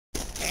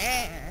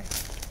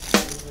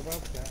Paws,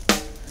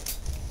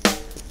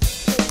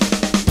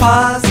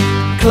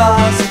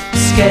 claws,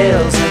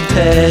 scales and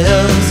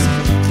tails,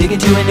 dig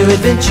into a new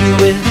adventure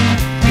with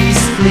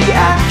beastly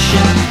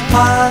action.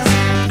 Paws,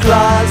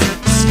 claws,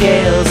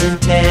 scales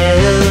and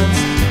tails,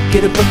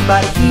 get a book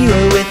about a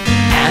hero with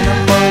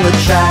animal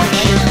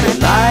attraction. The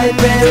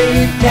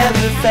library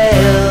never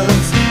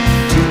fails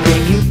to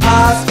bring you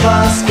paws,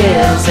 claws,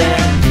 scales and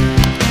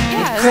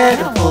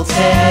incredible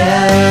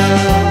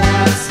tales.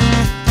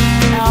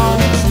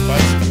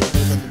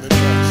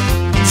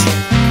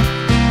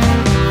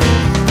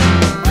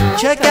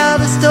 Check out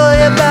a story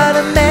about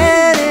a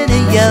man in a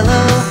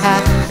yellow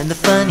hat and the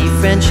funny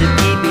friendship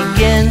he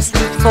begins to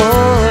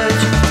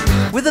forge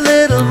with a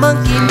little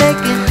monkey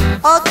making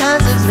all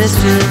kinds of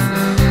mischief.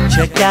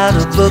 Check out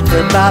a book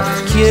about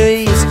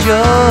Curious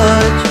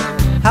George.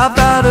 How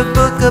about a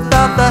book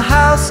about the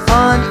house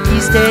on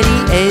East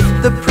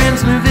 88th? The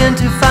Prims move in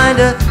to find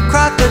a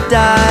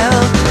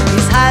crocodile.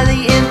 He's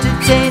highly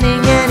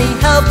entertaining and he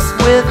helps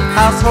with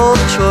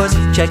household chores.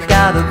 Check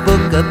out a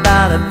book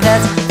about a pet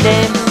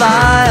named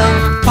Lyle.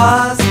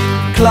 Paws,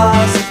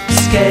 claws,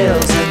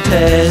 scales and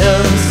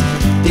tails,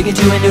 dig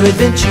into a new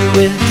adventure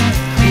with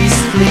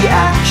beastly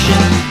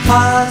action.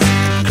 Paws,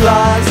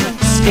 claws,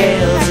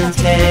 scales and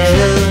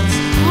tails,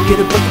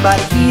 get a book about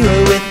a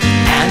hero with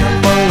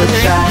animal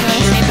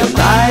attraction. The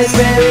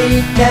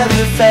library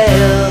never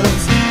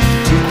fails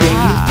to bring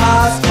you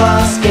paws,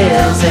 claws,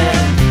 scales and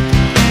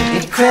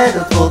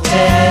incredible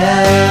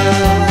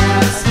tales.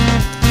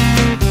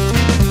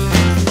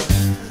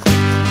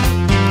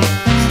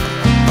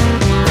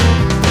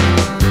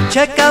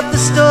 Check out the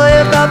story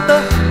about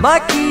the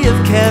Marquis of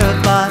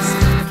Carabas.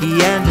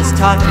 He and his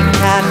talking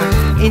cat are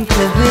in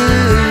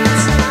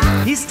cahoots.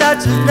 He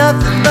starts with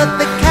nothing but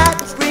the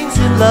cat brings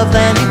him love,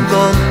 land, and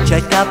gold.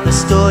 Check out the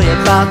story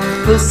about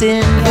Puss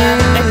in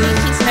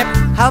Boots.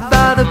 How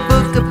about a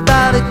book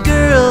about a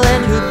girl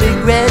and her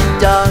big red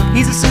dog?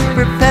 He's a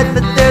super pet,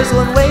 but there's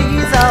one way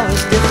he's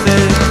always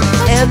different.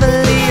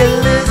 Emily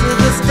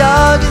Elizabeth's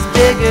dog is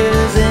bigger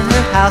than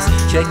her house.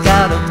 Check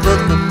out a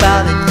book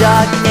about a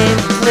dog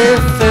named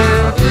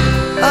Clifford.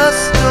 A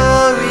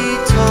story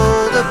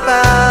told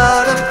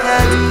about a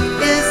pet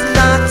is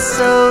not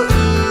so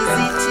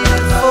easy to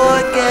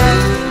forget.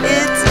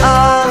 It's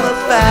all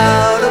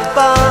about a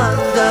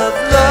bond of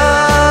love.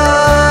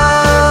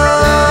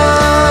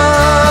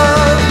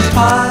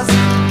 Paws,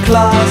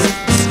 claws,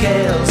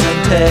 scales and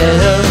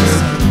tails,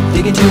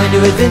 dig into a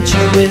new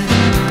adventure with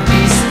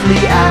beastly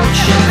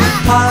action.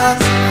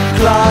 Paws,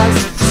 claws,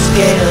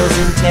 scales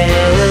and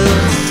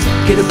tails,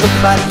 get a book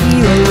about a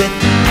hero with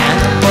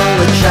animal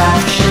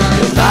attraction.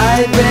 The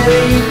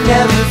library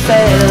never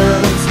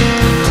fails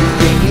to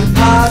bring you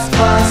paws,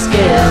 claws,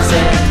 scales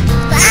and